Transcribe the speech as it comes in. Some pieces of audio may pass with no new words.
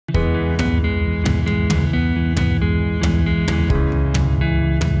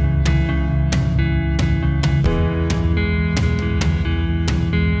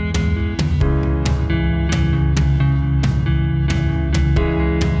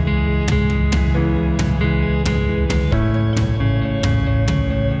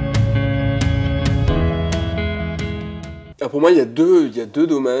Pour moi, il y a deux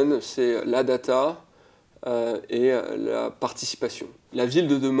domaines, c'est la data et la participation. La ville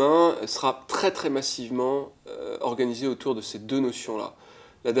de demain sera très massivement organisée autour de ces deux notions-là.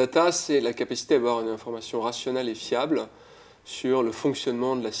 La data, c'est la capacité d'avoir une information rationnelle et fiable sur le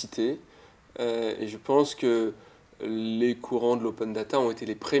fonctionnement de la cité. Et je pense que les courants de l'open data ont été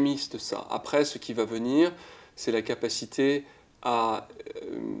les prémices de ça. Après, ce qui va venir, c'est la capacité à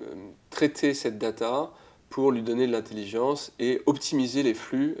traiter cette data pour lui donner de l'intelligence et optimiser les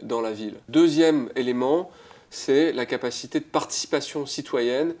flux dans la ville. Deuxième élément, c'est la capacité de participation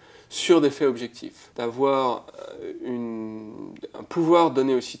citoyenne sur des faits objectifs, d'avoir un pouvoir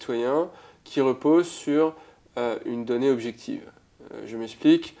donné aux citoyens qui repose sur une donnée objective. Je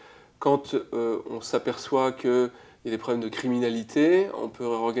m'explique, quand on s'aperçoit qu'il y a des problèmes de criminalité, on peut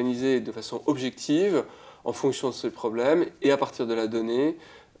organiser de façon objective en fonction de ce problème et à partir de la donnée,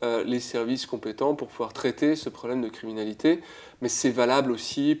 les services compétents pour pouvoir traiter ce problème de criminalité. Mais c'est valable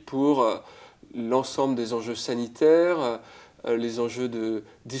aussi pour l'ensemble des enjeux sanitaires, les enjeux de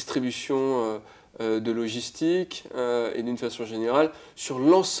distribution de logistique et d'une façon générale sur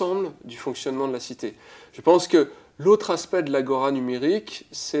l'ensemble du fonctionnement de la cité. Je pense que l'autre aspect de l'agora numérique,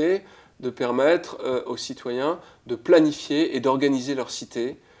 c'est de permettre aux citoyens de planifier et d'organiser leur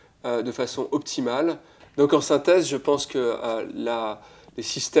cité de façon optimale. Donc en synthèse, je pense que les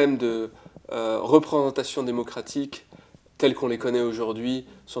systèmes de représentation démocratique tels qu'on les connaît aujourd'hui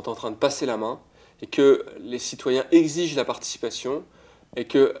sont en train de passer la main et que les citoyens exigent la participation et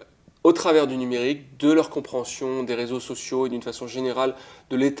que, au travers du numérique, de leur compréhension des réseaux sociaux et d'une façon générale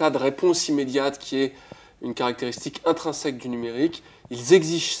de l'état de réponse immédiate qui est une caractéristique intrinsèque du numérique, ils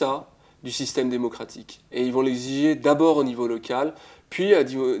exigent ça du système démocratique. Et ils vont l'exiger d'abord au niveau local, puis à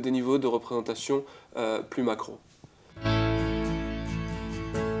des niveaux de représentation plus macro.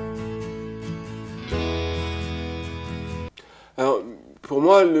 Alors, pour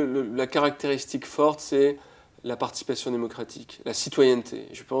moi, la caractéristique forte, c'est la participation démocratique, la citoyenneté.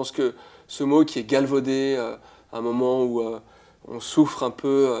 Je pense que ce mot qui est galvaudé à un moment où on souffre un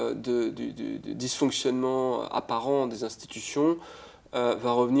peu de dysfonctionnement apparent des institutions,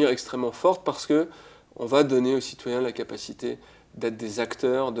 va revenir extrêmement forte parce qu'on va donner aux citoyens la capacité d'être des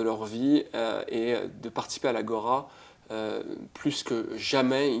acteurs de leur vie et de participer à l'agora plus que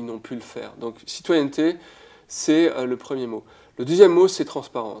jamais ils n'ont pu le faire. Donc citoyenneté, c'est le premier mot. Le deuxième mot, c'est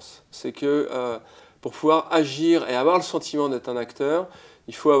transparence. C'est que pour pouvoir agir et avoir le sentiment d'être un acteur,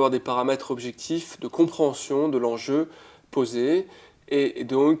 il faut avoir des paramètres objectifs de compréhension de l'enjeu posé et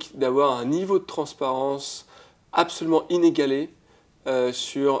donc d'avoir un niveau de transparence absolument inégalé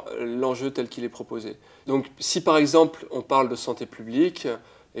sur l'enjeu tel qu'il est proposé. Donc si par exemple on parle de santé publique,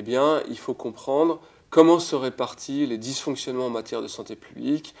 eh bien il faut comprendre comment se répartissent les dysfonctionnements en matière de santé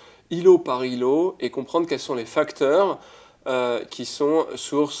publique, îlot par îlot, et comprendre quels sont les facteurs qui sont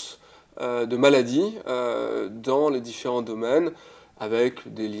source de maladies dans les différents domaines,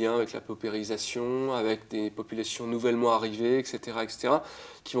 avec des liens avec la paupérisation, avec des populations nouvellement arrivées, etc.,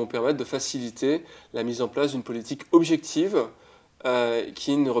 qui vont permettre de faciliter la mise en place d'une politique objective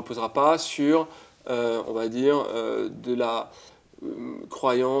qui ne reposera pas sur, on va dire, de la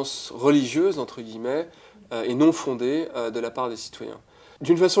croyance religieuse, entre guillemets, et non fondée de la part des citoyens.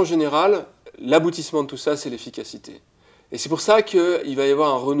 D'une façon générale, l'aboutissement de tout ça, c'est l'efficacité. Et c'est pour ça qu'il va y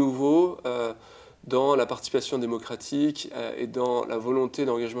avoir un renouveau dans la participation démocratique et dans la volonté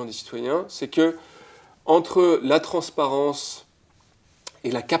d'engagement des citoyens. C'est que entre la transparence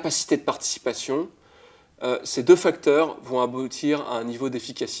et la capacité de participation, ces deux facteurs vont aboutir à un niveau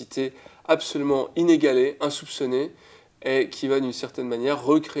d'efficacité absolument inégalé, insoupçonné, et qui va d'une certaine manière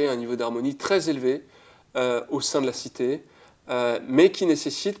recréer un niveau d'harmonie très élevé au sein de la cité, mais qui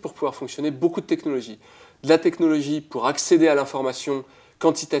nécessite pour pouvoir fonctionner beaucoup de technologies. De la technologie pour accéder à l'information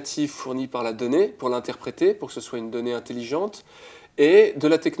quantitative fournie par la donnée, pour l'interpréter, pour que ce soit une donnée intelligente, et de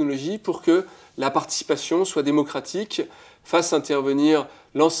la technologie pour que la participation soit démocratique, fasse intervenir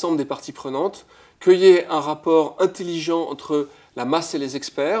l'ensemble des parties prenantes, qu'il y ait un rapport intelligent entre la masse et les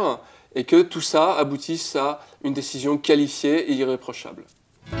experts, et que tout ça aboutisse à une décision qualifiée et irréprochable.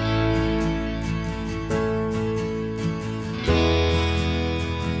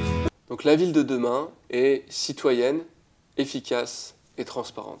 Donc la ville de demain est citoyenne, efficace et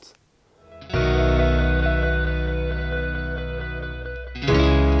transparente.